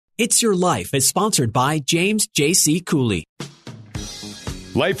It's Your Life is sponsored by James J.C. Cooley.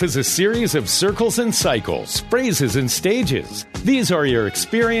 Life is a series of circles and cycles, phrases and stages. These are your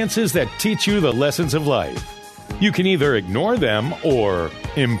experiences that teach you the lessons of life. You can either ignore them or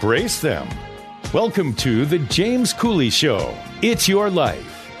embrace them. Welcome to The James Cooley Show. It's Your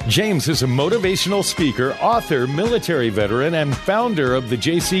Life. James is a motivational speaker, author, military veteran, and founder of the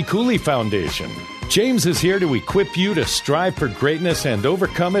J.C. Cooley Foundation. James is here to equip you to strive for greatness and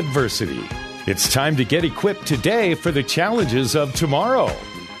overcome adversity. It's time to get equipped today for the challenges of tomorrow.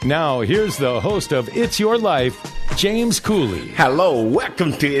 Now, here's the host of It's Your Life, James Cooley. Hello,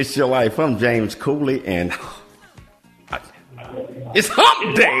 welcome to It's Your Life. I'm James Cooley, and it's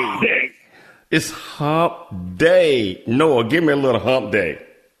hump day. It's hump day. Noah, give me a little hump day.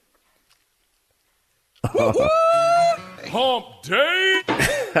 Hump day?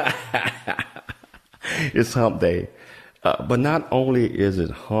 It's hump day. But not only is it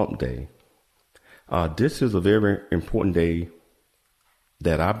hump day, this is a very important day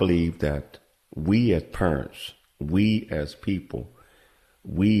that I believe that we as parents, we as people,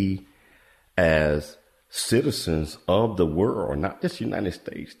 we as citizens of the world, not just the United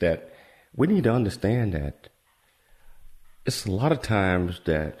States, that we need to understand that it's a lot of times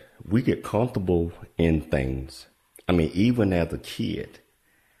that we get comfortable in things. I mean, even as a kid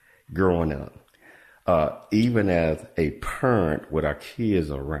growing up, even as a parent with our kids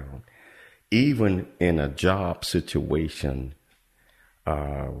around, even in a job situation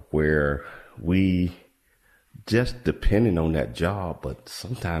where we just depending on that job, but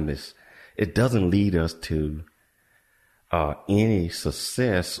sometimes it doesn't lead us to any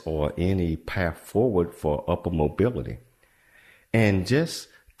success or any path forward for upper mobility. And just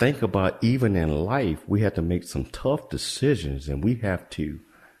think about even in life, we have to make some tough decisions, and we have to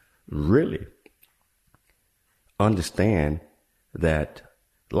really understand that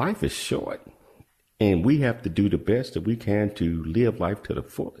life is short, and we have to do the best that we can to live life to the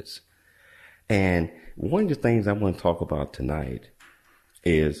fullest. And one of the things I want to talk about tonight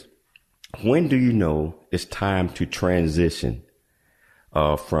is, when do you know it's time to transition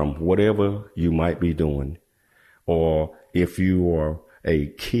from whatever you might be doing, or if you are a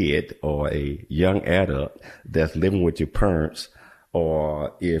kid or a young adult that's living with your parents,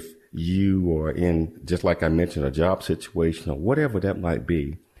 or if you are in, just like I mentioned, a job situation or whatever that might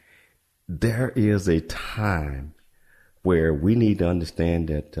be, there is a time where we need to understand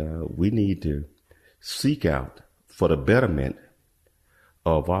that we need to seek out for the betterment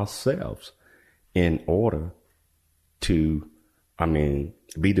of ourselves in order to,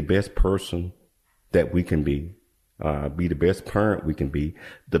 be the best person that we can be the best parent we can be,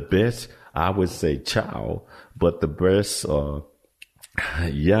 the best, I would say, child, but the best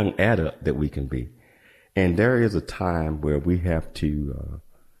young adult that we can be. And there is a time where we have to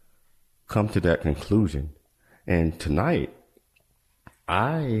come to that conclusion. And tonight,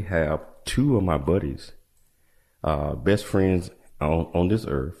 I have two of my buddies, best friends on this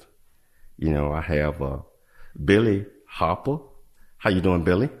earth. You know, I have Billy Hopper. How you doing,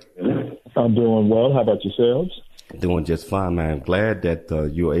 Billy? I'm doing well. How about yourselves? Doing just fine, man. I'm glad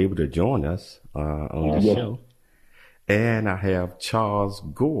that you're able to join us on the show. And I have Charles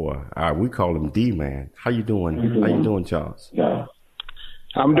Gore. We call him D-Man. How you doing? How you doing, Charles?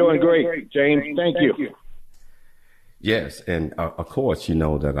 I'm doing great, James. Thank you. Yes, and of course, you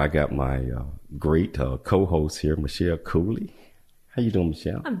know that I got my great co-host here, Michelle Cooley. How you doing,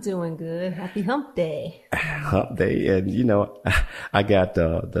 Michelle? I'm doing good. Happy Hump Day. Hump Day. And, you know, I got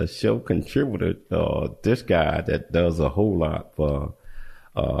the show contributor, this guy that does a whole lot for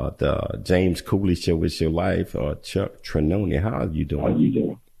the James Cooley Show, It's Your Life, Chuck Trinoni. How are you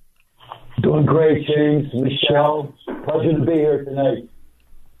doing? Doing great, James. Michelle, pleasure to be here tonight.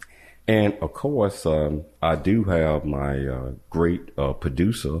 And, of course, I do have my great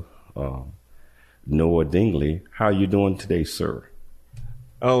producer, Noah Dingley. How are you doing today, sir?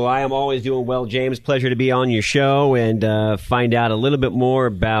 Oh, I am always doing well, James. Pleasure to be on your show and find out a little bit more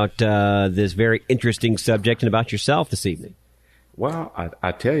about this very interesting subject and about yourself this evening. Well,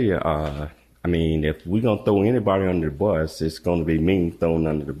 I tell you, if we're going to throw anybody under the bus, it's going to be me thrown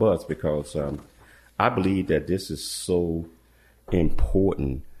under the bus, because I believe that this is so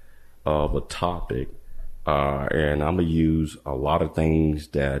important of a topic, and I'm going to use a lot of things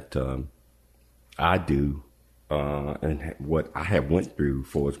that I do and what I have went through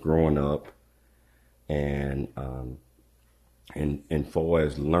for us growing up, and for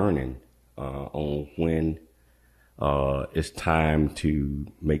us learning on when it's time to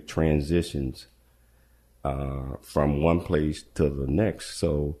make transitions from one place to the next.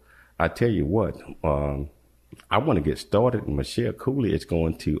 So I tell you what, I want to get started, and Michelle Cooley is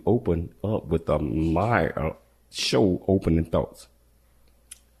going to open up with my show, Opening Thoughts.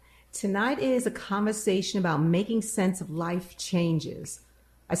 Tonight is a conversation about making sense of life changes.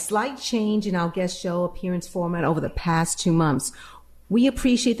 A slight change in our guest show appearance format over the past 2 months. We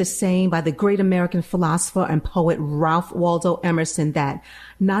appreciate the saying by the great American philosopher and poet Ralph Waldo Emerson that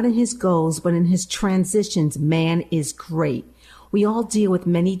not in his goals, but in his transitions, man is great. We all deal with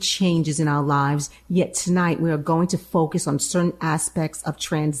many changes in our lives, yet tonight we are going to focus on certain aspects of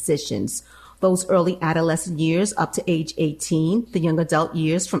transitions. Those early adolescent years up to age 18, the young adult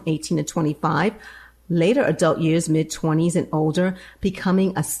years from 18 to 25, later adult years, mid-20s and older,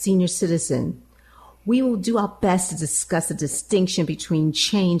 becoming a senior citizen. We will do our best to discuss the distinction between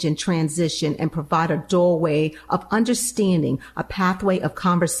change and transition and provide a doorway of understanding, a pathway of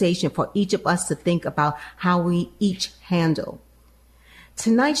conversation for each of us to think about how we each handle.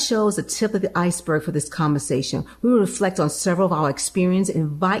 Tonight's show is the tip of the iceberg for this conversation. We will reflect on several of our experiences and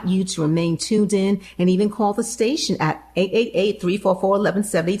invite you to remain tuned in and even call the station at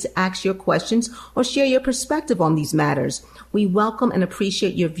 888-344-1170 to ask your questions or share your perspective on these matters. We welcome and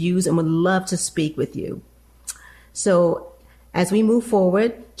appreciate your views and would love to speak with you. So as we move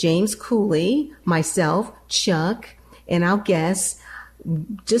forward, James Cooley, myself, Chuck, and our guests,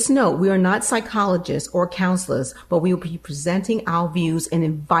 just note, we are not psychologists or counselors, but we will be presenting our views and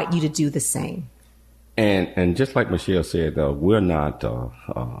invite you to do the same. And just like Michelle said, we're not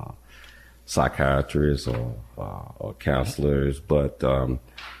psychiatrists or counselors, but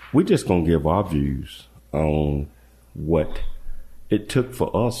we're just going to give our views on what it took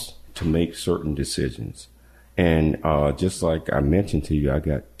for us to make certain decisions. And just like I mentioned to you, I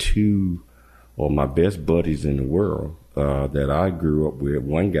got two of my best buddies in the world that I grew up with.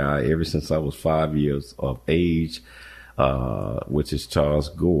 One guy ever since I was 5 years of age, which is Charles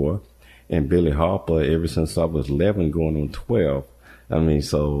Gore, and Billy Harper ever since I was 11 going on 12. I mean,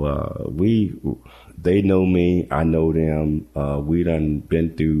 so they know me, I know them. We done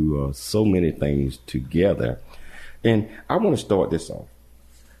been through so many things together. And I want to start this off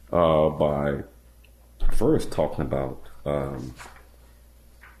by first talking about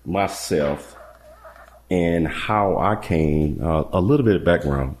myself and how I came, a little bit of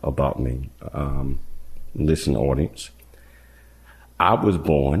background about me, listen audience. I was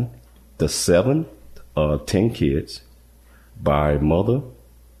born the seventh of 10 kids by a mother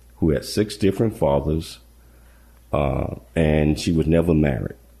who had 6 different fathers, and she was never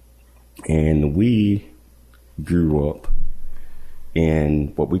married. And we grew up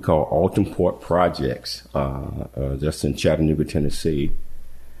in what we call Altonport Projects, just in Chattanooga, Tennessee.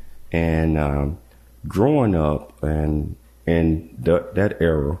 And growing up and in that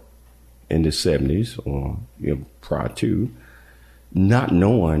era in the 70s or prior to, not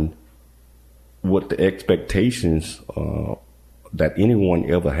knowing what the expectations that anyone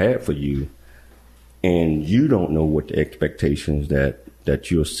ever had for you, and you don't know what the expectations that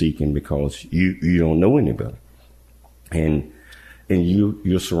you're seeking because you don't know any better, and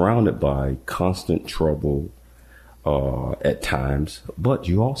you're surrounded by constant trouble at times, but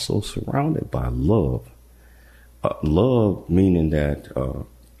you're also surrounded by love. Love meaning that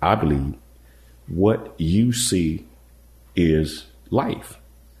I believe what you see is life.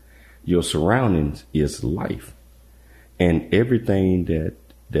 Your surroundings is life. And everything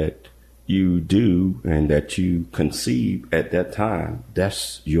that you do and that you conceive at that time,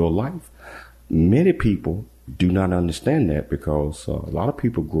 that's your life. Many people do not understand that because a lot of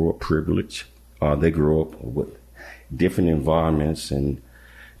people grow up privileged. They grow up with different environments, and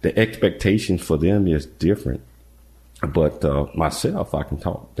the expectations for them is different. But myself, I can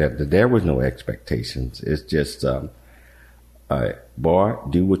talk that there was no expectations. It's just, boy,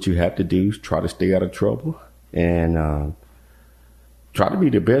 do what you have to do. Try to stay out of trouble and try to be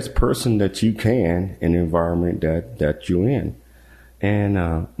the best person that you can in the environment that you're in. And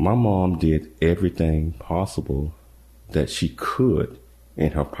my mom did everything possible that she could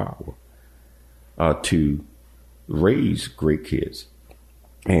in her power to raise great kids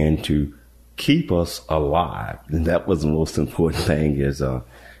and to keep us alive. And that was the most important thing, is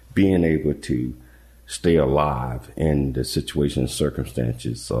being able to stay alive in the situation,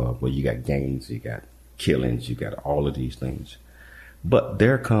 circumstances where you got gangs, you got killings, you got all of these things. But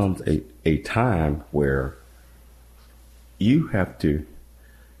there comes a time where you have to,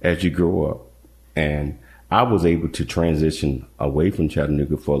 as you grow up, and I was able to transition away from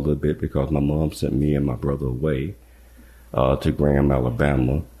Chattanooga for a little bit because my mom sent me and my brother away to Graham,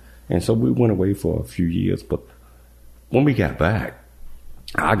 Alabama. And so we went away for a few years. But when we got back,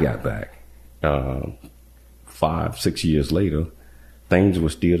 I got back 5-6 years later, things were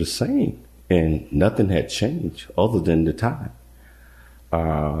still the same. and nothing had changed other than the time.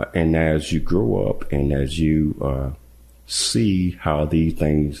 And as you grow up and as you see how these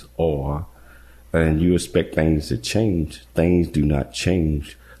things are, and you expect things to change, things do not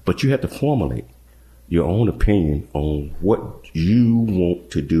change. But you have to formulate your own opinion on what you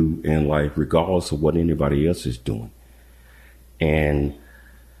want to do in life, regardless of what anybody else is doing. And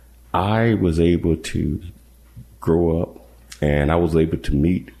I was able to grow up, and I was able to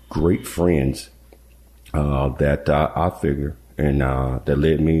meet great friends that I figure and that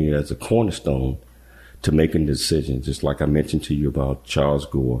led me as a cornerstone to making decisions. Just like I mentioned to you about Charles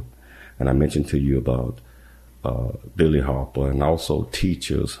Gore, and I mentioned to you about Billy Harper, and also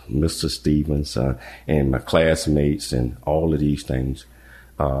teachers, Mr. Stevens, and my classmates, and all of these things,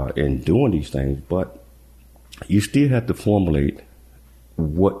 and doing these things. But you still have to formulate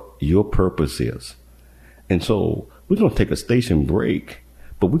what your purpose is. And so we're going to take a station break,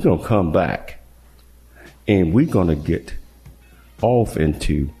 but we're going to come back, and we're going to get off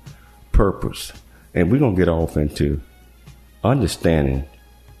into purpose, and we're going to get off into understanding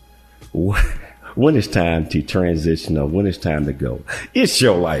when it's time to transition or when it's time to go. It's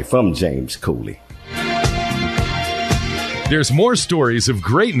your life. I'm James Cooley. There's more stories of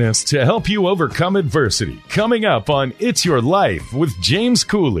greatness to help you overcome adversity coming up on It's Your Life with James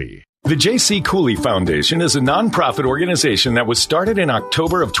Cooley. The J.C. Cooley Foundation is a nonprofit organization that was started in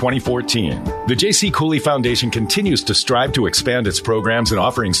October of 2014. The J.C. Cooley Foundation continues to strive to expand its programs and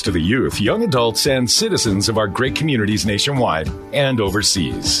offerings to the youth, young adults, and citizens of our great communities nationwide and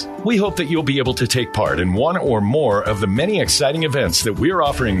overseas. We hope that you'll be able to take part in one or more of the many exciting events that we're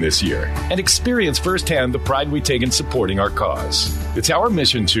offering this year and experience firsthand the pride we take in supporting our cause. It's our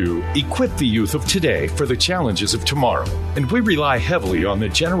mission to equip the youth of today for the challenges of tomorrow, and we rely heavily on the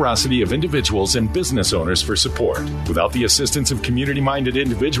generosity of individuals and business owners for support. Without the assistance of community-minded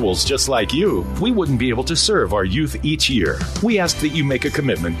individuals just like you, we wouldn't be able to serve our youth each year. We ask that you make a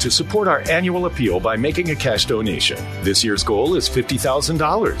commitment to support our annual appeal by making a cash donation. This year's goal is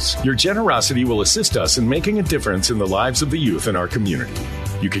 $50,000. Your generosity will assist us in making a difference in the lives of the youth in our community.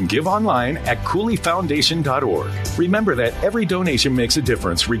 You can give online at CooleyFoundation.org. Remember that every donation makes a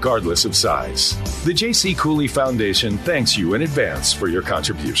difference regardless of size. The J.C. Cooley Foundation thanks you in advance for your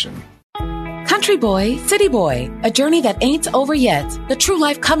contribution. Country Boy, City Boy, a journey that ain't over yet. The true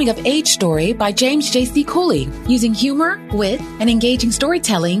life coming of age story by James J.C. Cooley. Using humor, wit, and engaging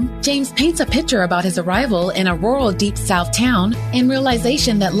storytelling, James paints a picture about his arrival in a rural deep south town and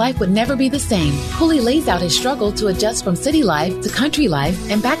realization that life would never be the same. Cooley lays out his struggle to adjust from city life to country life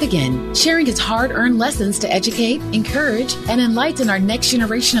and back again, sharing his hard-earned lessons to educate, encourage, and enlighten our next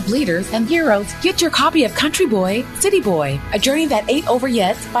generation of leaders and heroes. Get your copy of Country Boy, City Boy, a journey that ain't over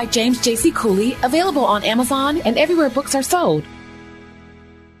yet by James J.C. Cooley, available on Amazon and everywhere books are sold.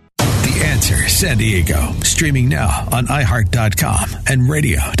 The Answer San Diego, streaming now on iHeart.com and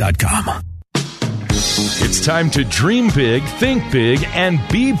radio.com. It's time to dream big, think big, and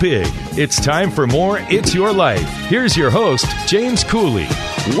be big. It's time for more It's Your Life. Here's your host, James Cooley.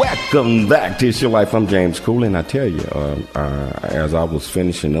 Welcome back to It's Your Life. I'm James Cooley, and I tell you, as I was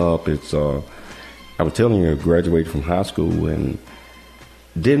finishing up, I was telling you, I graduated from high school and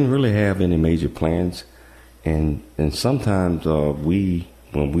didn't really have any major plans, and sometimes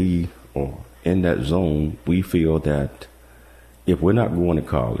when we are in that zone, we feel that if we're not going to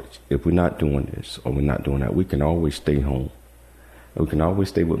college, if we're not doing this or we're not doing that, we can always stay home. We can always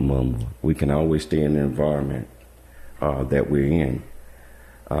stay with mama. We can always stay in the environment that we're in.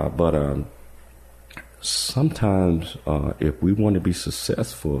 But sometimes if we want to be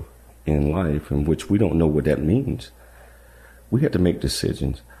successful in life, in which we don't know what that means, we had to make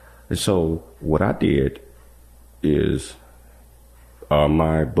decisions. And so what I did is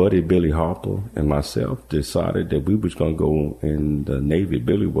my buddy Billy Harper and myself decided that we was going to go in the Navy.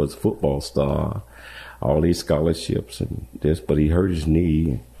 Billy was a football star, all these scholarships and this, but he hurt his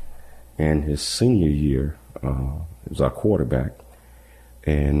knee. And his senior year, he was our quarterback.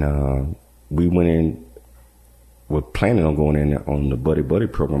 And we went in, were planning on going in on the buddy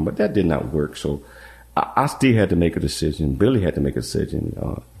program, but that did not work. So I still had to make a decision. Billy had to make a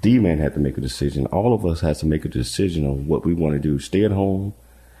decision. D-Man had to make a decision. All of us had to make a decision on what we want to do. Stay at home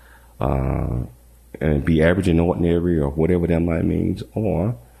and be average and ordinary or whatever that might mean,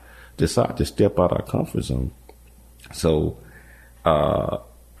 or decide to step out our comfort zone. So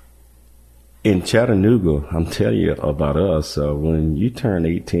in Chattanooga, I'm telling you about us, when you turn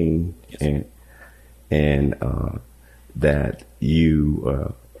 18 and that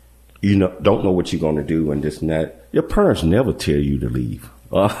you don't know what you're going to do and this and that, your parents never tell you to leave.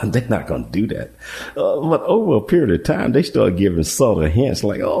 They're not going to do that. But over a period of time, they start giving subtle hints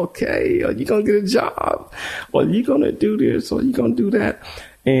like, okay, are you going to get a job? Or are you going to do this? Or are you going to do that?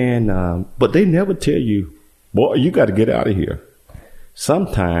 And but they never tell you, boy, you got to get out of here.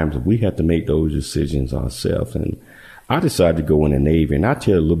 Sometimes we have to make those decisions ourselves. And I decided to go in the Navy, and I'll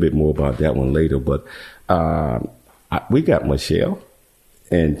tell you a little bit more about that one later. But we got Michelle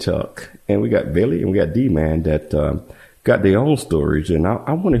and Chuck, and we got Billy, and we got D-Man that got their own stories. And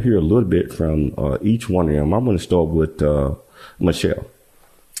I want to hear a little bit from each one of them. I'm going to start with Michelle.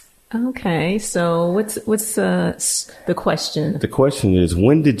 Okay, so what's the question? The question is,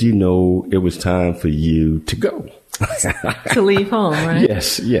 when did you know it was time for you to go? To leave home, right?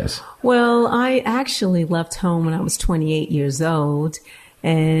 Yes. Well, I actually left home when I was 28 years old,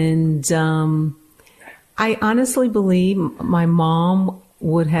 and I honestly believe my mom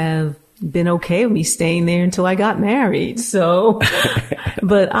would have been okay with me staying there until I got married. So,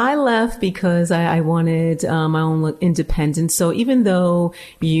 but I left because I wanted my own independence. So even though,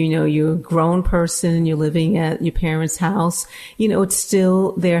 you're a grown person, you're living at your parents' house, it's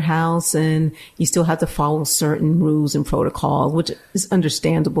still their house and you still have to follow certain rules and protocol, which is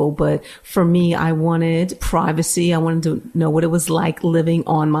understandable. But for me, I wanted privacy. I wanted to know what it was like living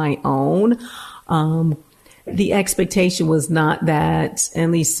on my own. The expectation was not that, at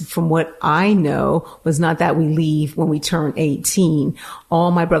least from what I know, was not that we leave when we turn 18.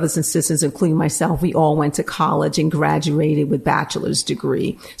 All my brothers and sisters, including myself, we all went to college and graduated with bachelor's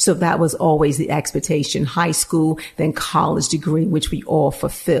degree. So that was always the expectation: high school, then college degree, which we all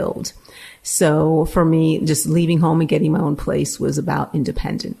fulfilled. So for me, just leaving home and getting my own place was about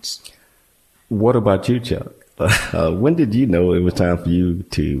independence. What about you, Chuck? When did you know it was time for you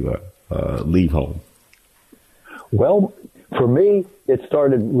to leave home? Well, for me, it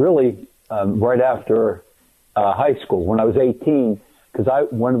started really right after high school, when I was 18, because I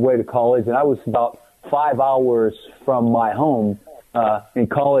went away to college, and I was about 5 hours from my home in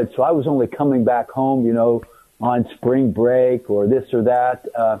college. So I was only coming back home, on spring break or this or that,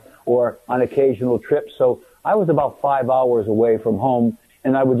 or on occasional trips. So I was about 5 hours away from home,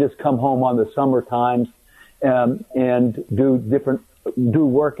 and I would just come home on the summer times and do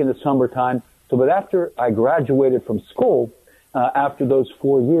work in the summertime. So, but after I graduated from school, after those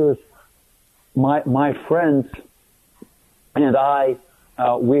 4 years, my friends and I,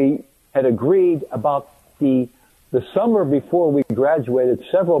 we had agreed about the summer before we graduated.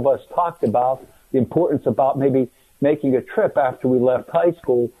 Several of us talked about the importance about maybe making a trip after we left high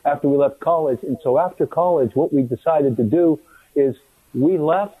school, after we left college. And so after college, what we decided to do is we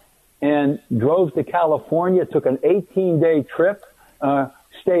left and drove to California, took an 18-day trip,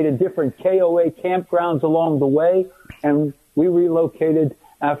 stayed in different KOA campgrounds along the way, and we relocated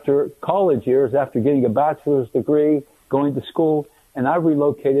after college years, after getting a bachelor's degree, going to school, and I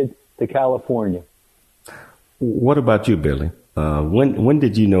relocated to California. What about you, Billy? When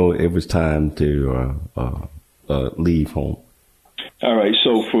did you know it was time to leave home? All right,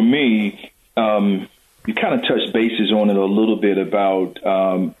 so for me, you kind of touched bases on it a little bit about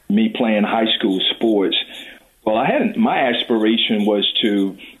me playing high school sports. Well, my aspiration was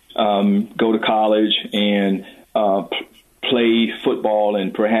to go to college and play football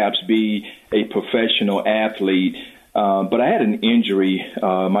and perhaps be a professional athlete. But I had an injury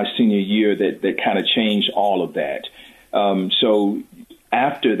my senior year that kind of changed all of that. So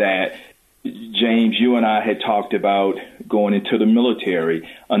after that, James, you and I had talked about going into the military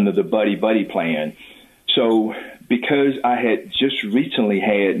under the buddy plan. So because I had just recently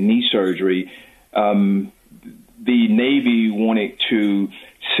had knee surgery, the Navy wanted to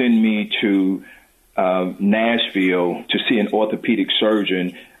send me to Nashville to see an orthopedic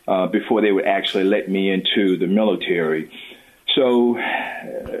surgeon before they would actually let me into the military. So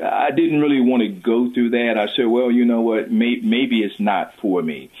I didn't really want to go through that. I said, well, you know what, maybe it's not for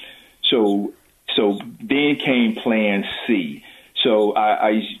me. So then came Plan C. So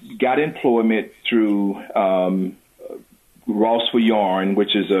I got employment through Rossville Yarn,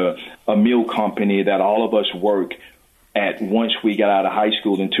 which is a mill company that all of us work at once we got out of high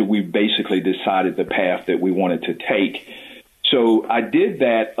school until we basically decided the path that we wanted to take. So I did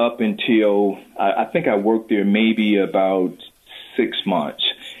that up until I think I worked there maybe about 6 months.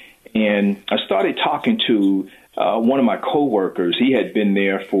 And I started talking to one of my coworkers. He had been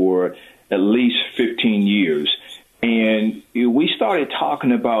there for at least 15 years. And we started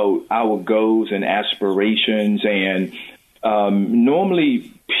talking about our goals and aspirations. And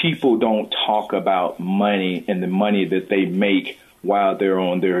normally people don't talk about money and the money that they make while they're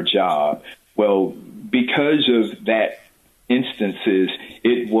on their job. Well, because of that instances,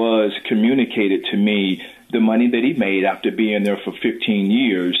 it was communicated to me the money that he made after being there for 15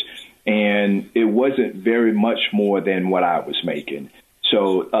 years, and it wasn't very much more than what I was making.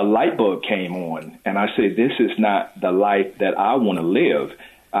 So a light bulb came on, and I said, this is not the life that I want to live.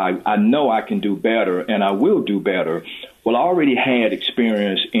 I know I can do better, and I will do better. Well, I already had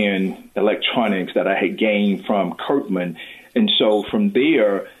experience in electronics that I had gained from Kirkman. And so from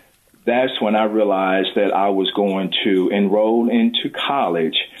there, that's when I realized that I was going to enroll into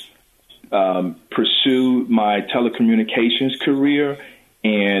college, pursue my telecommunications career.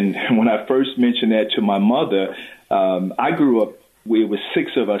 And when I first mentioned that to my mother, I grew up, it was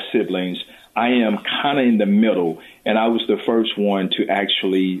 6 of us siblings. I am kind of in the middle, and I was the first one to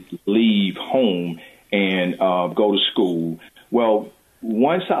actually leave home and go to school. Well,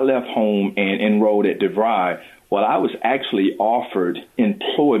 once I left home and enrolled at DeVry, well, I was actually offered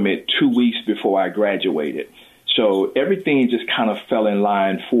employment 2 weeks before I graduated. So everything just kind of fell in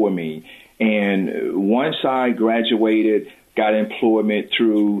line for me. And once I graduated, got employment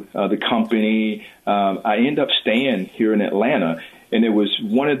through the company, I ended up staying here in Atlanta. And it was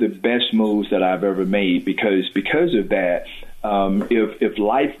one of the best moves that I've ever made because of that, if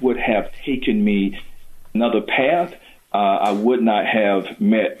life would have taken me another path, I would not have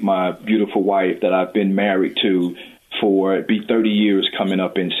met my beautiful wife that I've been married to for it'd be 30 years coming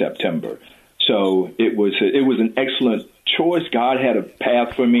up in September. So it was an excellent choice. God had a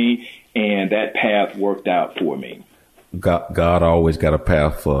path for me, and that path worked out for me. God always got a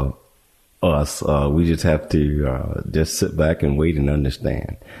path for us. We just have to just sit back and wait and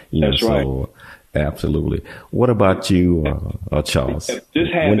understand. That's right. So absolutely. What about you, Charles?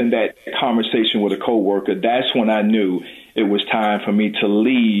 Just having that conversation with a coworker, that's when I knew it was time for me to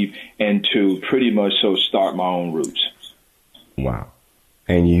leave and to pretty much so start my own roots. Wow.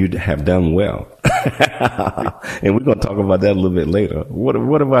 And you have done well. And we're going to talk about that a little bit later.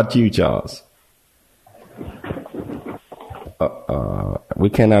 What about you, Charles? We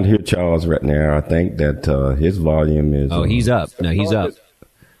cannot hear Charles right now. I think that his volume is... Oh, he's up. No, he's up.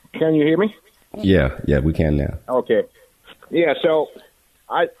 Can you hear me? Yeah, we can now. Okay. Yeah, so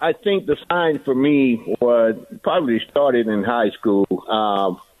I think the sign for me was probably started in high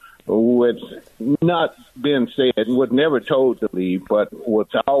school with not being said, was never told to leave, but was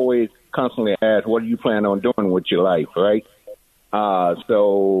always constantly asked, what do you plan on doing with your life, right?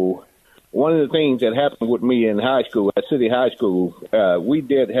 So one of the things that happened with me in high school, at City High School, we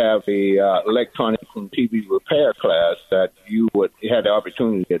did have a electronics and TV repair class that you had the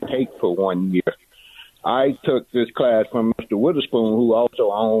opportunity to take for 1 year. I took this class from Mr. Witherspoon, who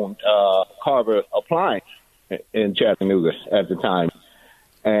also owned Carver Appliance in Chattanooga at the time.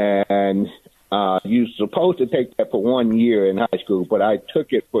 And you were supposed to take that for 1 year in high school, but I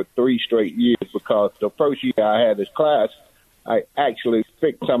took it for 3 straight years because the first year I had this class, I actually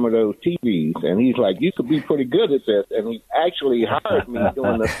fixed some of those TVs. And he's like, you could be pretty good at this. And he actually hired me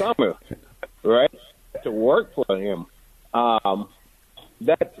during the summer, right, to work for him.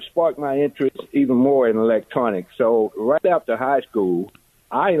 That sparked my interest even more in electronics. So right after high school,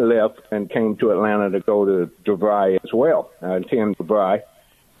 I left and came to Atlanta to go to DeVry as well. I attended DeVry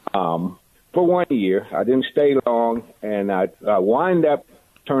for 1 year. I didn't stay long, and I wind up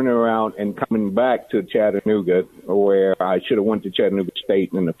turning around and coming back to Chattanooga, where I should have went to Chattanooga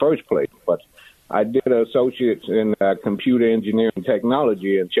State in the first place. But I did an associate's in computer engineering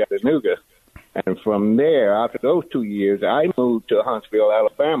technology in Chattanooga. And from there, after those 2 years, I moved to Huntsville,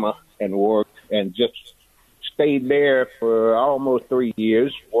 Alabama, and worked and just stayed there for almost 3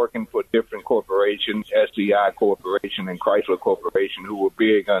 years, working for different corporations, SCI Corporation and Chrysler Corporation, who were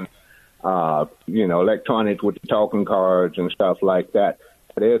big on, electronics with the talking cards and stuff like that.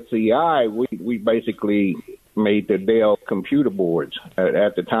 At SCI, we basically made the Dell computer boards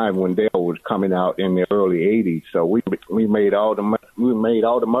at the time when Dell was coming out in the early 80s. So we made all the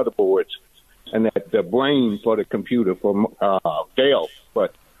motherboards and the brain for the computer for Dell.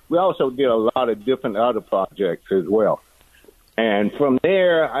 But we also did a lot of different other projects as well. And from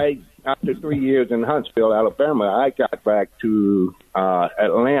there, after 3 years in Huntsville, Alabama, I got back to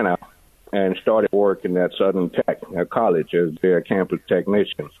Atlanta and started working at Southern Tech College as their campus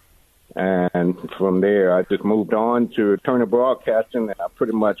technician. And from there, I just moved on to Turner Broadcasting. And I've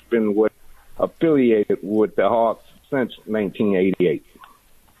pretty much been affiliated with the Hawks since 1988.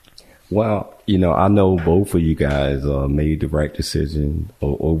 Well, I know both of you guys made the right decision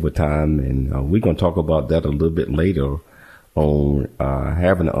over time, and we're going to talk about that a little bit later on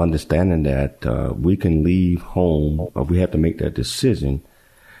having an understanding that we can leave home, we have to make that decision,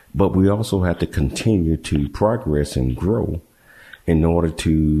 but we also have to continue to progress and grow in order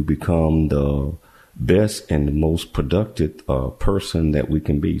to become best and the most productive person that we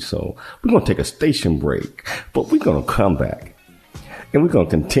can be. So we're going to take a station break, but we're going to come back and we're going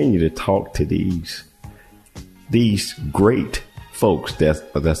to continue to talk to these great folks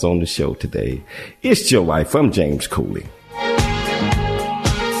that's on the show today. It's Your Life. I'm James Cooley.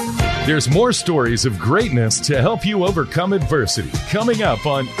 There's more stories of greatness to help you overcome adversity coming up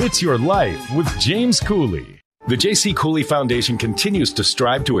on It's Your Life with James Cooley. The J.C. Cooley Foundation continues to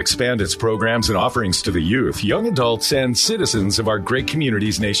strive to expand its programs and offerings to the youth, young adults, and citizens of our great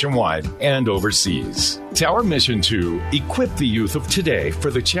communities nationwide and overseas. It's our mission to equip the youth of today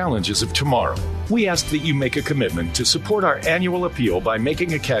for the challenges of tomorrow. We ask that you make a commitment to support our annual appeal by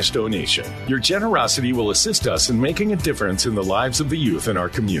making a cash donation. Your generosity will assist us in making a difference in the lives of the youth in our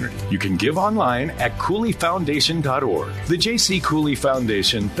community. You can give online at CooleyFoundation.org. The J.C. Cooley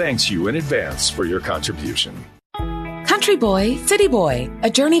Foundation thanks you in advance for your contribution. Country Boy, City Boy, a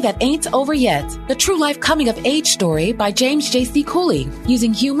journey that ain't over yet. The true life coming of age story by James J.C. Cooley.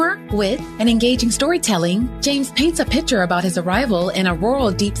 Using humor, wit, and engaging storytelling, James paints a picture about his arrival in a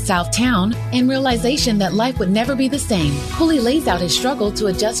rural deep south town and realization that life would never be the same. Cooley lays out his struggle to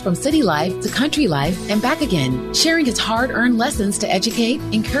adjust from city life to country life and back again, sharing his hard-earned lessons to educate,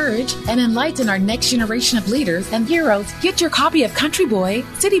 encourage, and enlighten our next generation of leaders and heroes. Get your copy of Country Boy,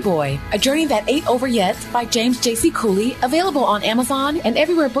 City Boy, a journey that ain't over yet by James J.C. Cooley, available on Amazon and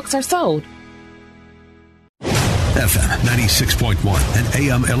everywhere books are sold. FM 96.1 and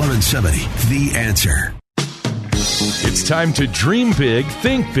AM 1170, The Answer. It's time to dream big,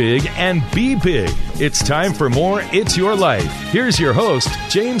 think big, and be big. It's time for more It's Your Life. Here's your host,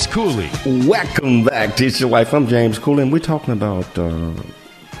 James Cooley. Welcome back to It's Your Life. I'm James Cooley, and we're talking about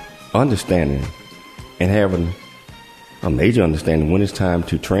understanding and having a major understanding when it's time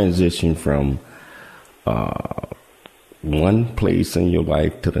to transition from one place in your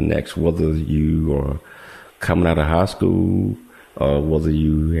life to the next, whether you are coming out of high school, whether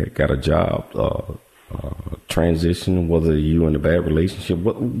you got a job, transition, whether you're in a bad relationship,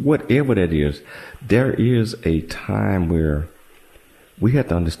 whatever that is, there is a time where we have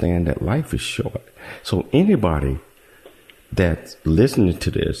to understand that life is short. So anybody that's listening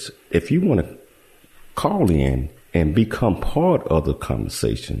to this, if you want to call in and become part of the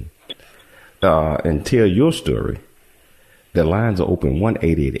conversation and tell your story, the lines are open,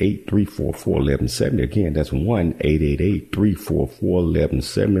 1-888-344-1170. Again, that's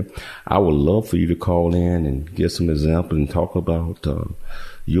 1-888-344-1170. I would love for you to call in and get some examples and talk about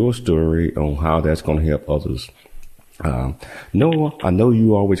your story on how that's going to help others. Noah, I know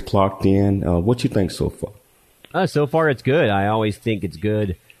you always clocked in. What you think so far? So far, it's good. I always think it's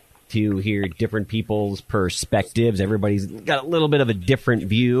good to hear different people's perspectives. Everybody's got a little bit of a different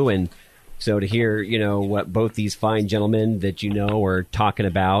view, and so to hear, what both these fine gentlemen that are talking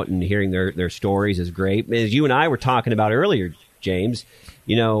about and hearing their stories is great. As you and I were talking about earlier, James,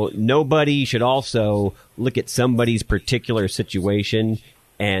 nobody should also look at somebody's particular situation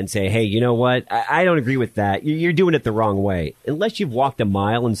and say, hey, you know what? I don't agree with that. You're doing it the wrong way. Unless you've walked a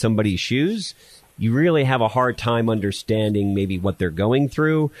mile in somebody's shoes, you really have a hard time understanding maybe what they're going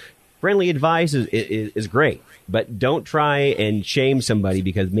through. Friendly advice is great, but don't try and shame somebody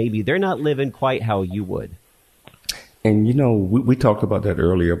because maybe they're not living quite how you would. And, we talked about that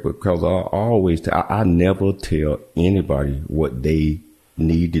earlier because I never tell anybody what they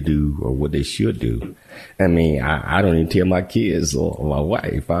need to do or what they should do. I mean, I don't even tell my kids or my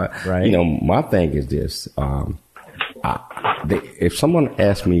wife. Right. My thing is this. If someone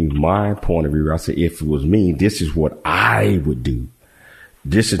asks me my point of view, I say, if it was me, this is what I would do.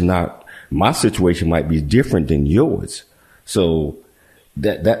 This is not, my situation might be different than yours. So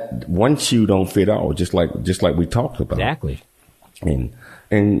that one shoe don't fit all, just like we talked about. Exactly. And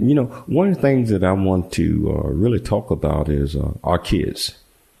one of the things that I want to really talk about is our kids.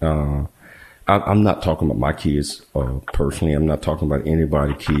 I'm not talking about my kids personally. I'm not talking about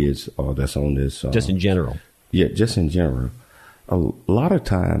anybody's kids that's on this. Just in general. Yeah, just in general. A lot of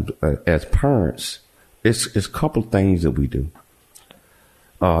times as parents, it's a couple things that we do.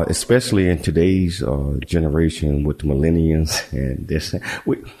 Especially in today's generation with the millennials and this,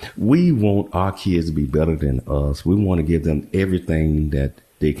 we want our kids to be better than us. We want to give them everything that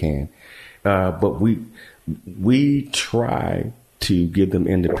they can, but we try to give them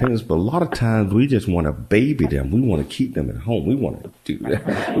independence. But a lot of times we just want to baby them. We want to keep them at home. We want to do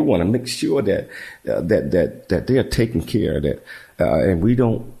that. We want to make sure that they are taken care of. And we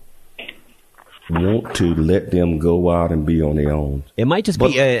don't want to let them go out and be on their own. It might just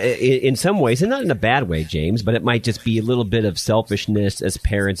be, in some ways, and not in a bad way, James, but it might just be a little bit of selfishness as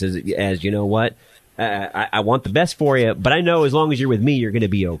parents, as you know what, I want the best for you, but I know as long as you're with me, you're going to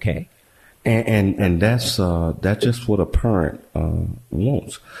be okay. And that's just what a parent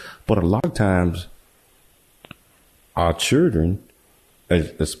wants. But a lot of times, our children,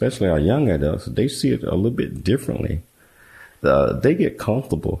 especially our young adults, they see it a little bit differently. They get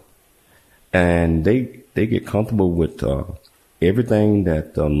comfortable, and they get comfortable with everything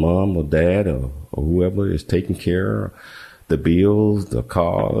that mom or dad or whoever is taking care of. The bills, the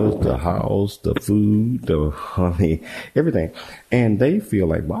cars, the house, the food, everything. And they feel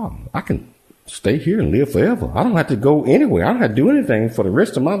like, wow, I can stay here and live forever. I don't have to go anywhere. I don't have to do anything for the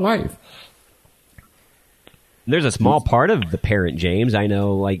rest of my life. There's a small part of the parent, James. I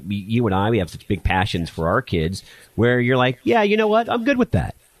know, like you and I, we have such big passions for our kids where you're like, yeah, you know what? I'm good with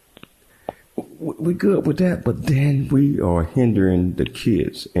that. We're good with that, but then we are hindering the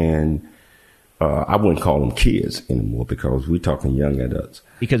kids. And I wouldn't call them kids anymore because we're talking young adults.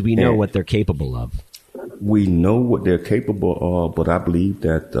 Because we know what they're capable of. We know what they're capable of, but I believe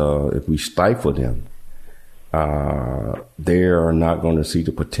that if we stifle them, they are not going to see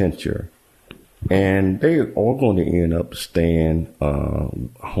the potential. And they are going to end up staying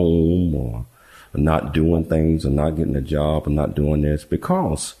home or not doing things or not getting a job or not doing this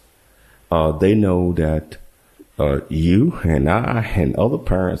because they know that you and I and other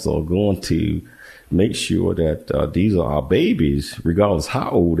parents are going to make sure that these are our babies, regardless how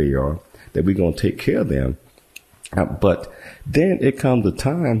old they are, that we're going to take care of them. But then it comes a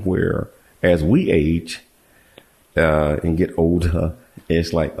time where as we age and get older,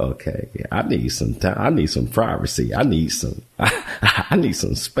 it's like, okay, I need some time. I need some privacy. I need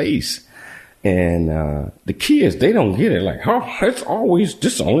some space. And the kids, they don't get it. Like, oh, it's always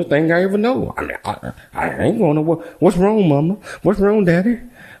this the only thing I ever know. I mean, I ain't going to. What's wrong, Mama? What's wrong, Daddy?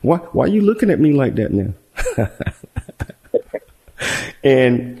 Why are you looking at me like that now?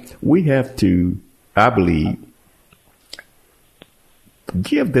 And we have to, I believe,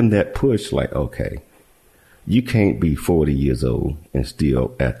 give them that push. Like, okay, you can't be 40 years old and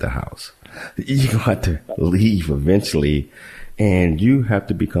still at the house. You're going to have to leave eventually. And you have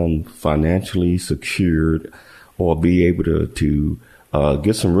to become financially secured or be able to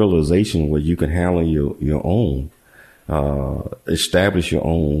get some realization where you can handle your own, establish your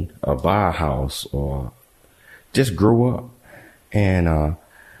own, buy a house or just grow up. And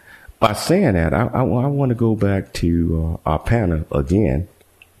by saying that, I want to go back to our panel again.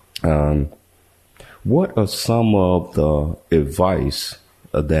 What are some of the advice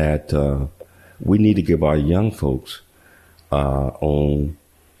that we need to give our young folks on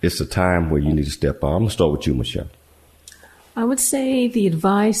it's a time where you need to step up? I'm going to start with you, Michelle. I would say the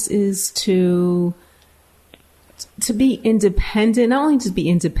advice is to be independent, not only to be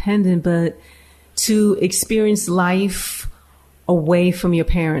independent, but to experience life away from your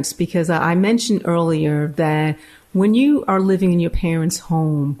parents. Because I mentioned earlier that when you are living in your parents'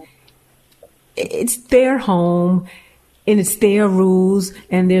 home, it's their home and it's their rules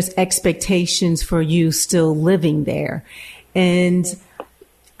and there's expectations for you still living there. And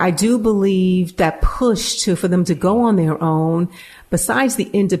I do believe that push for them to go on their own, besides the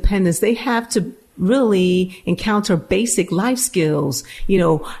independence, they have to really encounter basic life skills,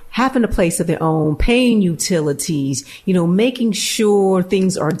 having a place of their own, paying utilities, making sure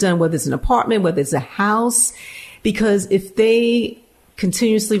things are done, whether it's an apartment, whether it's a house, because if they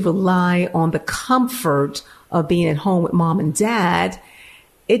continuously rely on the comfort of being at home with mom and dad,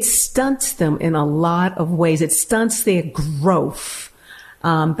 it stunts them in a lot of ways. It stunts their growth.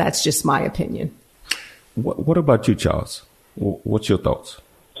 That's just my opinion. What about you, Charles? What's your thoughts?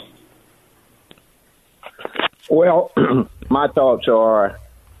 Well, my thoughts are,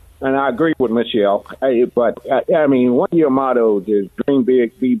 and I agree with Michelle, but I mean, one of your mottos is dream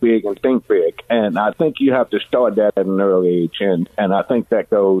big, be big, and think big. And I think you have to start that at an early age. And I think that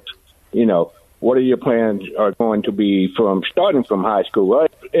goes, what are your plans are going to be from starting from high school?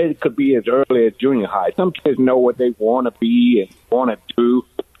 It could be as early as junior high. Some kids know what they want to be and want to do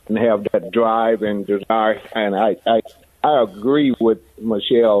and have that drive and desire. And I agree with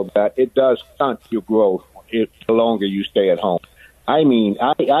Michelle that it does stunt your growth the longer you stay at home. I mean,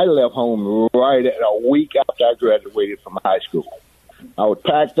 I left home right at a week after I graduated from high school. I was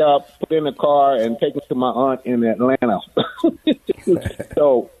packed up, put in a car, and taken to my aunt in Atlanta.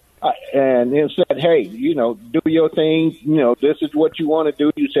 And then said, hey, do your thing. This is what you want to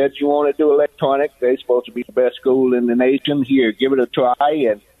do. You said you want to do electronics. They're supposed to be the best school in the nation. Here, give it a try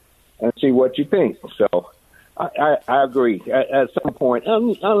and see what you think. So I agree. At some point,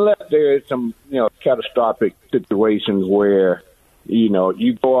 unless there is some, catastrophic situations where,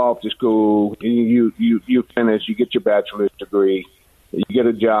 you go off to school, you finish, you get your bachelor's degree, you get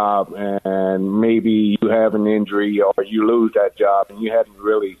a job, and maybe you have an injury or you lose that job and you hadn't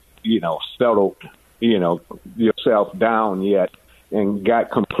really settled, yourself down yet and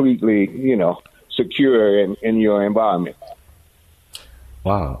got completely, secure in your environment.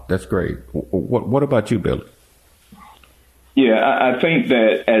 Wow, that's great. What about you, Billy? Yeah, I think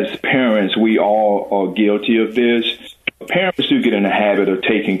that as parents, we all are guilty of this. Parents do get in the habit of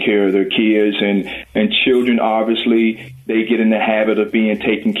taking care of their kids, and children, obviously, they get in the habit of being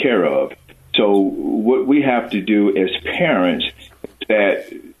taken care of. So what we have to do as parents is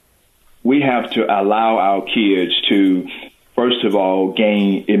that we have to allow our kids to, first of all,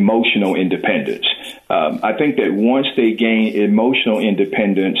 gain emotional independence. I think that once they gain emotional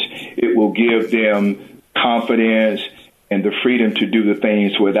independence, it will give them confidence and the freedom to do the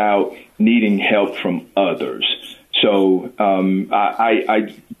things without needing help from others. So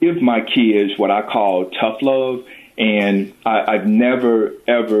I give my kids what I call tough love, and I've never,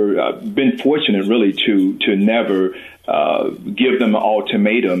 ever been fortunate, really, to never give them an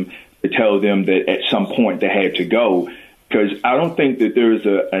ultimatum to tell them that at some point they had to go, because I don't think that there's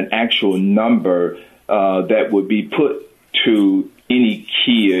an actual number that would be put to any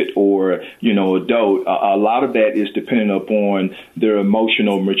kid or, adult. A lot of that is dependent upon their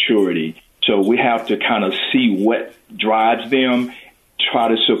emotional maturity. So we have to kind of see what drives them, try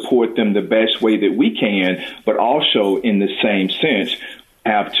to support them the best way that we can, but also in the same sense,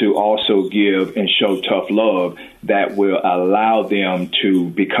 have to also give and show tough love that will allow them to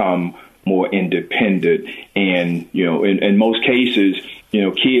become more independent. And, in most cases,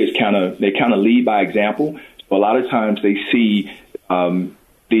 kids kind of lead by example. So a lot of times they see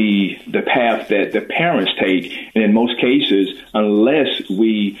the path that the parents take. And in most cases, unless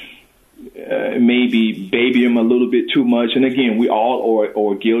we maybe baby them a little bit too much, and again, we all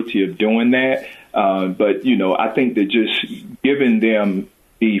are guilty of doing that. But, I think that just giving them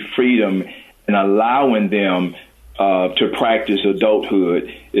the freedom and allowing them to practice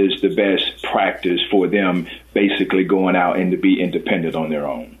adulthood is the best practice for them basically going out and to be independent on their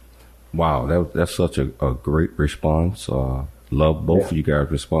own. Wow, that's such a great response. Love both of you guys'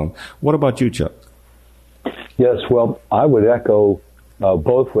 response. What about you, Chuck? Yes, well, I would echo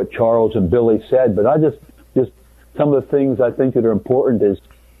both what Charles and Billy said, but I just some of the things I think that are important is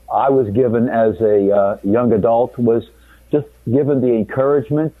I was given as a young adult was just given the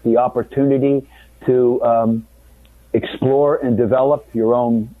encouragement, the opportunity to explore and develop your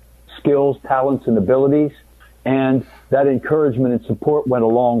own skills, talents, and abilities. And that encouragement and support went a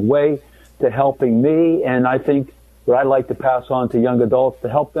long way to helping me. And I think what I'd like to pass on to young adults to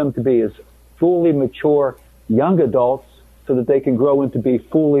help them to be as fully mature young adults so that they can grow into be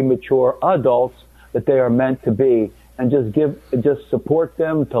fully mature adults that they are meant to be, and just support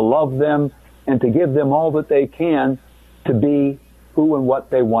them, to love them, and to give them all that they can to be who and what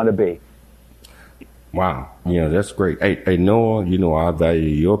they want to be. Wow. That's great. Hey, Noah, I value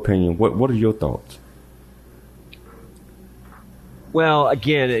your opinion. What are your thoughts? Well,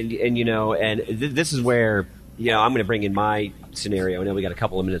 again, and this is where, I'm going to bring in my scenario. I know we got a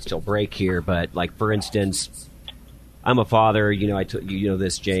couple of minutes till break here, but like, for instance, I'm a father, I took,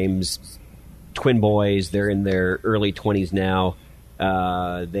 this, James, twin boys, they're in their early 20s now.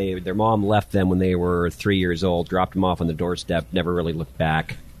 Their mom left them when they were 3 years old, dropped them off on the doorstep, never really looked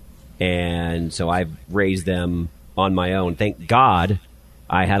back. And so I've raised them on my own. Thank God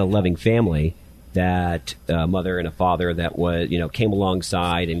I had a loving family, that mother and a father that was, came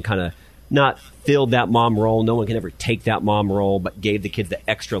alongside and kind of not filled that mom role. No one can ever take that mom role, but gave the kids the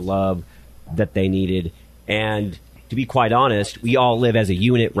extra love that they needed. And to be quite honest, we all live as a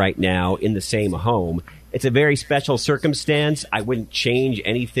unit right now in the same home. It's a very special circumstance. I wouldn't change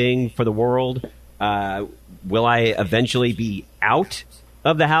anything for the world. Will I eventually be out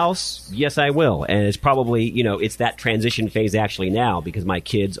of the house? Yes, I will. And it's probably, it's that transition phase actually now, because my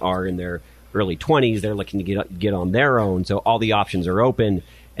kids are in their early 20s. They're looking to get on their own. So all the options are open.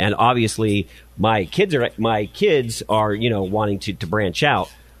 And obviously my kids are wanting to branch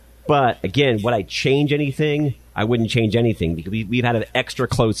out. But again, would I change anything? I wouldn't change anything, because we've had an extra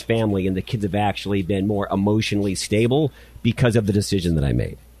close family, and the kids have actually been more emotionally stable because of the decision that I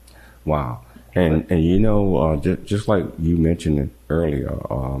made. Wow. And just like you mentioned earlier,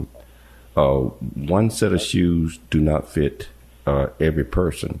 one set of shoes do not fit every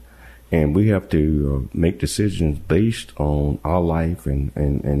person. And we have to make decisions based on our life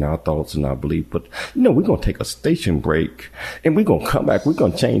and our thoughts and our belief. But, we're going to take a station break, and we're going to come back. We're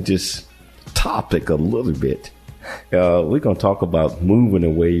going to change this topic a little bit. We're going to talk about moving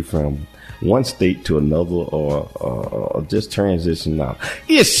away from one state to another, or just transition out.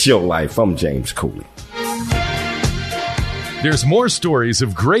 It's Your Life. I'm James Cooley. There's more stories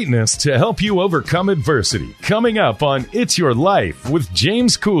of greatness to help you overcome adversity. Coming up on It's Your Life with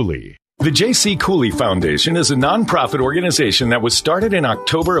James Cooley. The J.C. Cooley Foundation is a nonprofit organization that was started in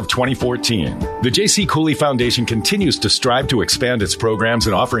October of 2014. The J.C. Cooley Foundation continues to strive to expand its programs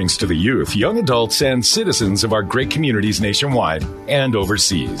and offerings to the youth, young adults, and citizens of our great communities nationwide and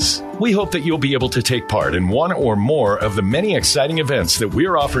overseas. We hope that you'll be able to take part in one or more of the many exciting events that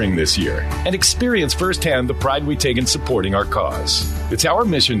we're offering this year and experience firsthand the pride we take in supporting our cause. It's our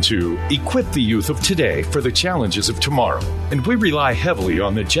mission to equip the youth of today for the challenges of tomorrow, and we rely heavily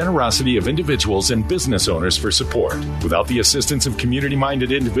on the generosity of individuals and business owners for support. Without the assistance of community-minded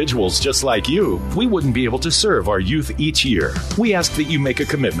individuals just like you, we wouldn't be able to serve our youth each year. We ask that you make a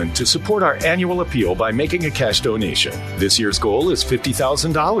commitment to support our annual appeal by making a cash donation. This year's goal is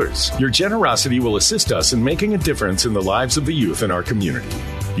 $50,000. Your generosity will assist us in making a difference in the lives of the youth in our community.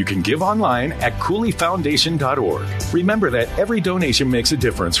 You can give online at CooleyFoundation.org. Remember that every donation makes a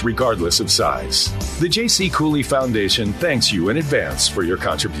difference regardless of size. The J.C. Cooley Foundation thanks you in advance for your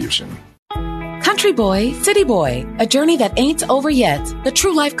contribution. Country Boy, City Boy, a journey that ain't over yet. The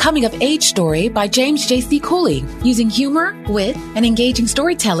true life coming of age story by James J.C. Cooley. Using humor, wit, and engaging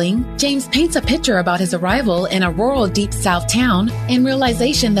storytelling, James paints a picture about his arrival in a rural deep south town and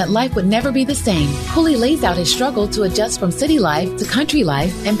realization that life would never be the same. Cooley lays out his struggle to adjust from city life to country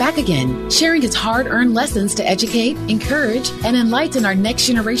life and back again, sharing his hard-earned lessons to educate, encourage, and enlighten our next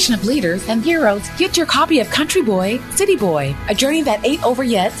generation of leaders and heroes. Get your copy of Country Boy, City Boy, a journey that ain't over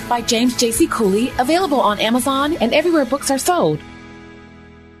yet by James J.C. Cooley, available on Amazon and everywhere books are sold.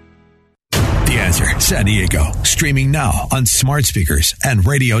 The Answer San Diego, streaming now on smart speakers and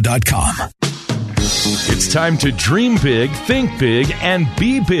radio.com. It's time to dream big, think big, and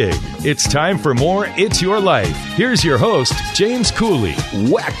be big. It's time for more It's Your Life. Here's your host, James Cooley.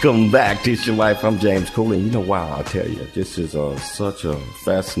 Welcome back to It's Your Life. I'm James Cooley. You know, wow, I'll tell you, this is such a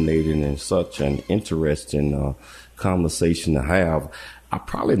fascinating and such an interesting conversation to have. I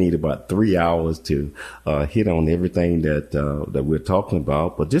probably need about 3 hours to hit on everything that we're talking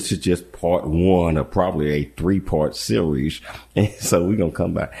about, but this is just part one of probably a 3-part series, and so we're gonna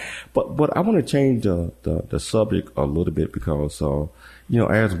come back. But I want to change the subject a little bit because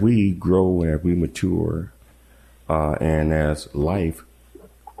as we grow and as we mature, and as life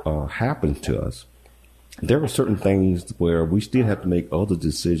happens to us, there are certain things where we still have to make other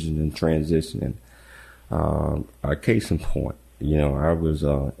decisions and transition. A case in point. I was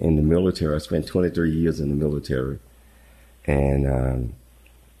in the military. I spent 23 years in the military, and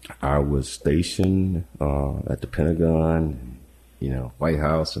I was stationed at the Pentagon, White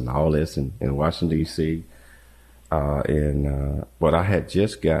House, and all this in Washington D.C. But I had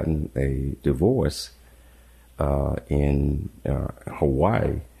just gotten a divorce in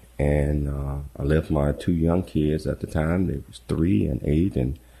Hawaii, and I left my 2 young kids at the time. They was 3 and 8,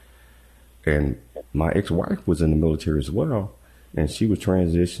 and my ex-wife was in the military as well. And she was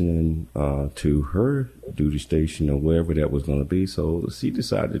transitioning to her duty station or wherever that was going to be. So she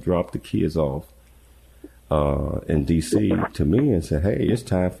decided to drop the kids off in D.C. to me and said, hey, it's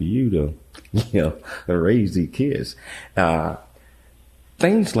time for you to raise these kids.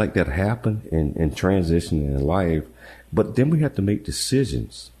 Things like that happen in transition in life. But then we have to make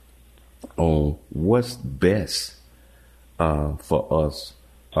decisions on what's best for us.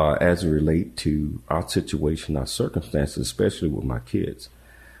 As it relate to our situation, our circumstances, especially with my kids.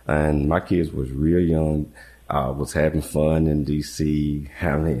 And my kids was real young, was having fun in D.C.,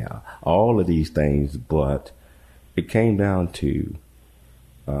 having all of these things, but it came down to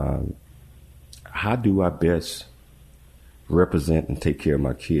how do I best represent and take care of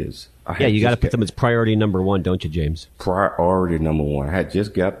my kids? You got to put them as priority number one, don't you, James? Priority number one. I had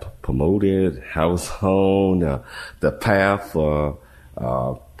just got promoted. I was on the path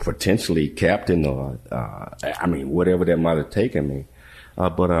potentially captain or, whatever that might have taken me.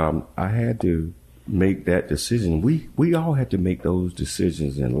 But I had to make that decision. We all had to make those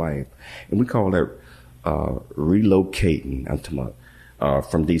decisions in life. And we call that relocating. I'm talking about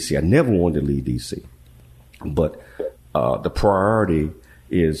from D.C. I never wanted to leave D.C. But the priority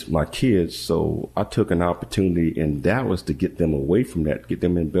is my kids. So I took an opportunity in Dallas to get them away from that, get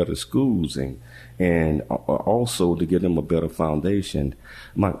them in better schools and also to give them a better foundation.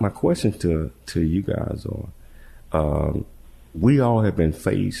 My question to you guys are, we all have been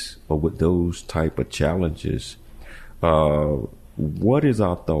faced with those type of challenges. What is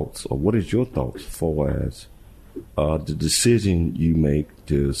our thoughts, or what is your thoughts for as the decision you make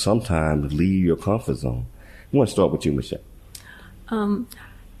to sometimes leave your comfort zone? I want to start with you, Michelle.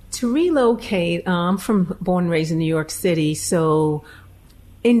 To relocate, I'm born and raised in New York City, so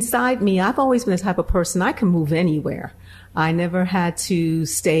inside me, I've always been the type of person I can move anywhere. I never had to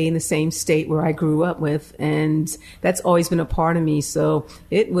stay in the same state where I grew up with, and that's always been a part of me. So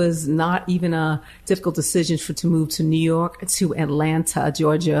it was not even a difficult decision to move to New York, to Atlanta,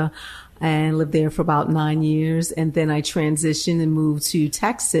 Georgia, and lived there for about 9 years. And then I transitioned and moved to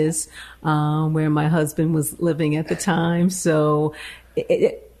Texas, where my husband was living at the time. So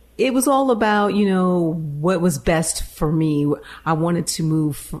it was all about, what was best for me. I wanted to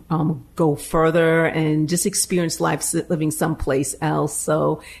move, go further and just experience life living someplace else.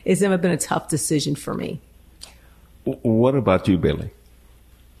 So it's never been a tough decision for me. What about you, Billy?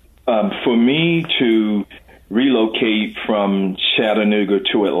 For me to relocate from Chattanooga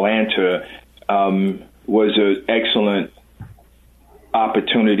to Atlanta was an excellent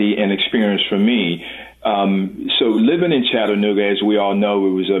opportunity and experience for me. So living in Chattanooga, as we all know, it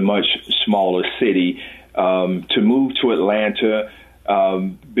was a much smaller city. To move to Atlanta,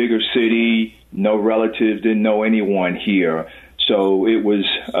 bigger city, no relatives, didn't know anyone here. So it was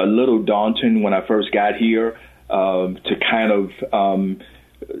a little daunting when I first got here to kind of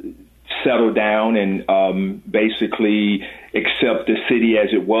settle down and basically accept the city as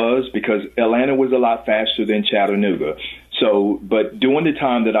it was, because Atlanta was a lot faster than Chattanooga. So, but during the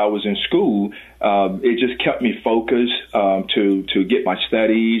time that I was in school, it just kept me focused to get my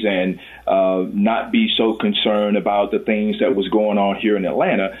studies and not be so concerned about the things that was going on here in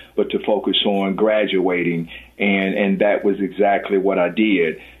Atlanta, but to focus on graduating. And that was exactly what I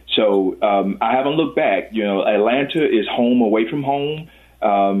did. So I haven't looked back. Atlanta is home away from home.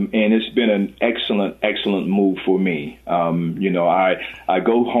 And it's been an excellent move for me. I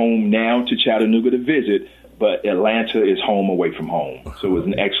go home now to Chattanooga to visit, but Atlanta is home away from home. So it was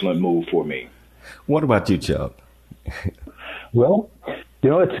an excellent move for me. What about you, Chuck? Well,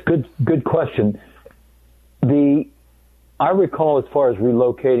 it's a good question. I recall, as far as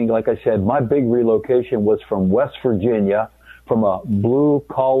relocating, like I said, my big relocation was from West Virginia, from a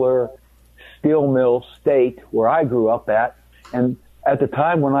blue-collar steel mill state where I grew up at. And at the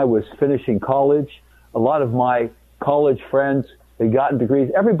time when I was finishing college, a lot of my college friends had gotten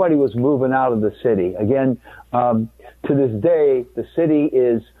degrees. Everybody was moving out of the city. Again, to this day, the city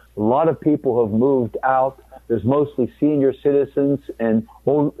is, a lot of people have moved out. There's mostly senior citizens and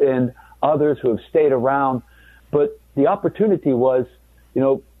others who have stayed around. But the opportunity was,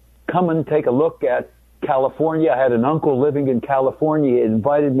 come and take a look at California. I had an uncle living in California. He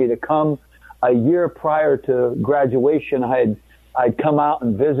invited me to come. A year prior to graduation, I'd come out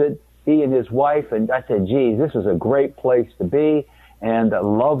and visit, he and his wife, and I said, geez, this is a great place to be, and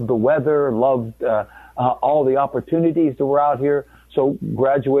loved the weather, loved all the opportunities that were out here. So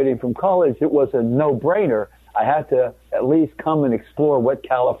graduating from college, it was a no-brainer. I had to at least come and explore what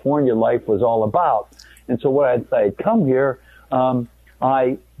California life was all about. And so what I'd say, come here,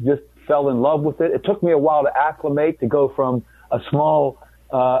 I just fell in love with it. It took me a while to acclimate, to go from a small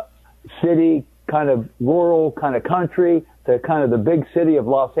city, kind of rural, kind of country, to kind of the big city of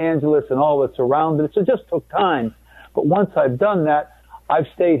Los Angeles and all that's around it. So it just took time. But once I've done that, I've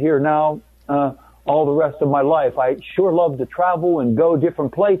stayed here now all the rest of my life. I sure love to travel and go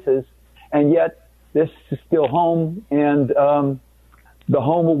different places, and yet this is still home, and the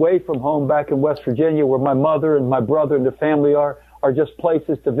home away from home back in West Virginia, where my mother and my brother and the family are just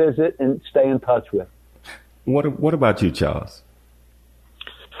places to visit and stay in touch with. What about you, Charles?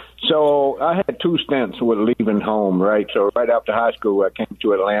 So I had two stints with leaving home, right? So right after high school, I came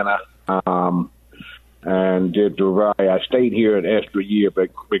to Atlanta and did DeVry. I stayed here an extra year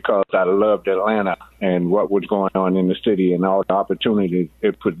because I loved Atlanta and what was going on in the city and all the opportunities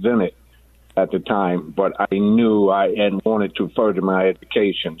it presented at the time. But I knew I had wanted to further my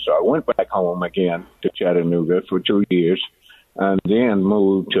education. So I went back home again to Chattanooga for 2 years and then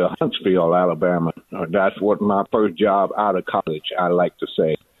moved to Huntsville, Alabama. That's what my first job out of college, I like to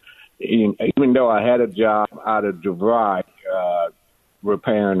say. Even though I had a job out of DeVry,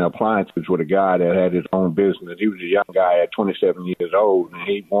 repairing appliances with a guy that had his own business. He was a young guy at 27 years old, and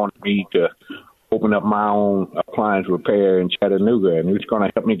he wanted me to open up my own appliance repair in Chattanooga, and he was going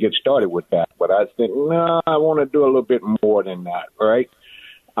to help me get started with that. But I said, no, I want to do a little bit more than that, right?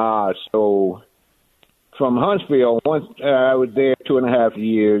 So from Huntsville, once I was there 2.5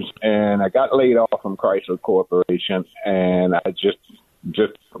 years, and I got laid off from Chrysler Corporation, and I just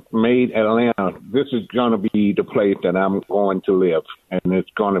made Atlanta, this is going to be the place that I'm going to live. And it's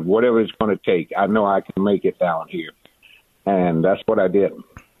going to, whatever it's going to take, I know I can make it down here. And that's what I did.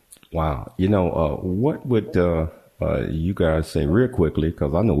 Wow. What would you guys say real quickly,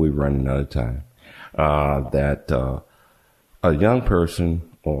 because I know we're running out of time, that a young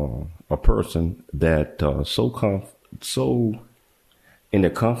person or a person that so in the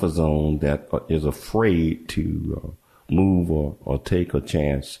comfort zone that is afraid to move or take a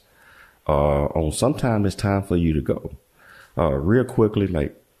chance on sometimes it's time for you to go. Real quickly,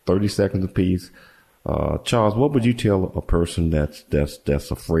 like 30 seconds apiece. Charles, what would you tell a person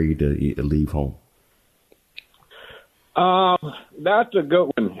that's afraid to leave home? That's a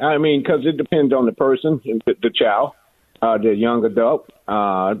good one. I mean, because it depends on the person, the child, the young adult.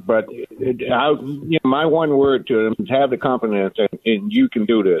 But my one word to them is have the confidence, and you can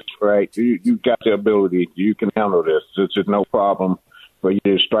do this, right? You've got the ability. You can handle this. This is no problem for you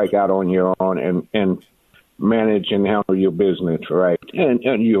to strike out on your own and manage and handle your business, right?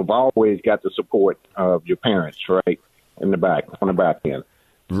 And you've always got the support of your parents, right, on the back end.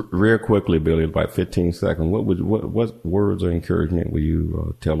 Real quickly, Billy, about 15 seconds. What words of encouragement will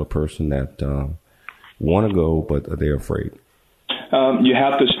you tell a person that want to go but they're afraid? You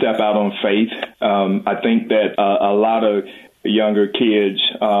have to step out on faith. I think that a lot of younger kids,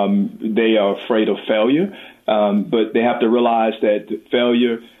 they are afraid of failure, but they have to realize that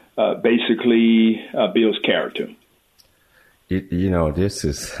failure basically builds character. This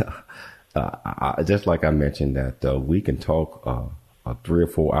is just like I mentioned that we can talk 3 or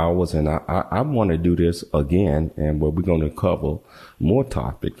 4 hours, and I want to do this again, and where we're going to cover more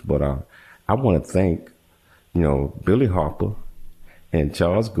topics. But I want to thank Billy Harper and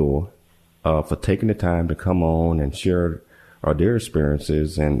Charles Gore for taking the time to come on and share their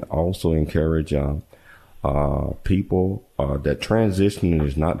experiences, and also encourage people that transitioning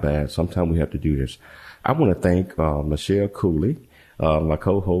is not bad. Sometimes we have to do this. I want to thank Michelle Cooley, my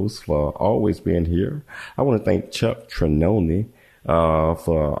co-host, for always being here. I want to thank Chuck Trinoni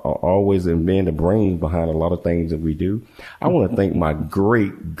for always being the brain behind a lot of things that we do. I want to thank my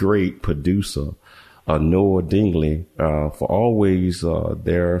great producer, Noah Dingley, for always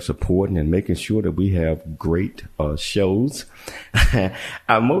there supporting and making sure that we have great shows.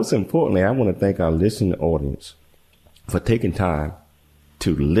 Most importantly, I want to thank our listening audience for taking time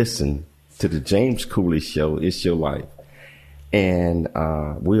to listen to the James Cooley Show. It's Your Life. And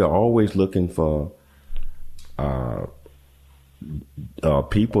we are always looking for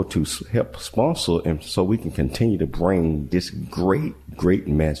people to help sponsor, and so we can continue to bring this great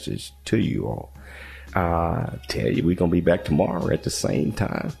message to you all. Tell you, we're going to be back tomorrow at the same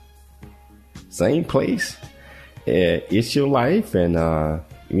time, same place. It's Your Life. And,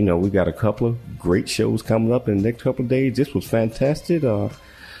 we got a couple of great shows coming up in the next couple of days. This was fantastic.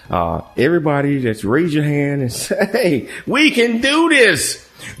 Everybody just raise your hand and say, hey, we can do this.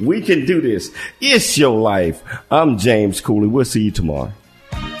 We can do this. It's Your Life. I'm James Cooley. We'll see you tomorrow.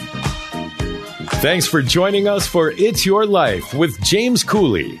 Thanks for joining us for It's Your Life with James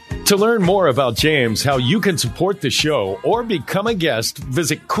Cooley. To learn more about James, how you can support the show, or become a guest,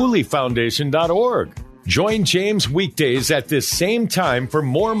 visit CooleyFoundation.org. Join James weekdays at this same time for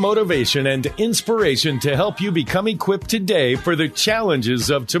more motivation and inspiration to help you become equipped today for the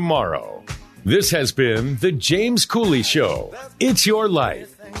challenges of tomorrow. This has been The James Cooley Show. It's Your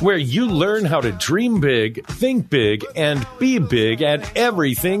Life, where you learn how to dream big, think big, and be big at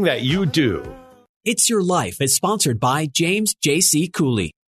everything that you do. It's Your Life is sponsored by James J.C. Cooley.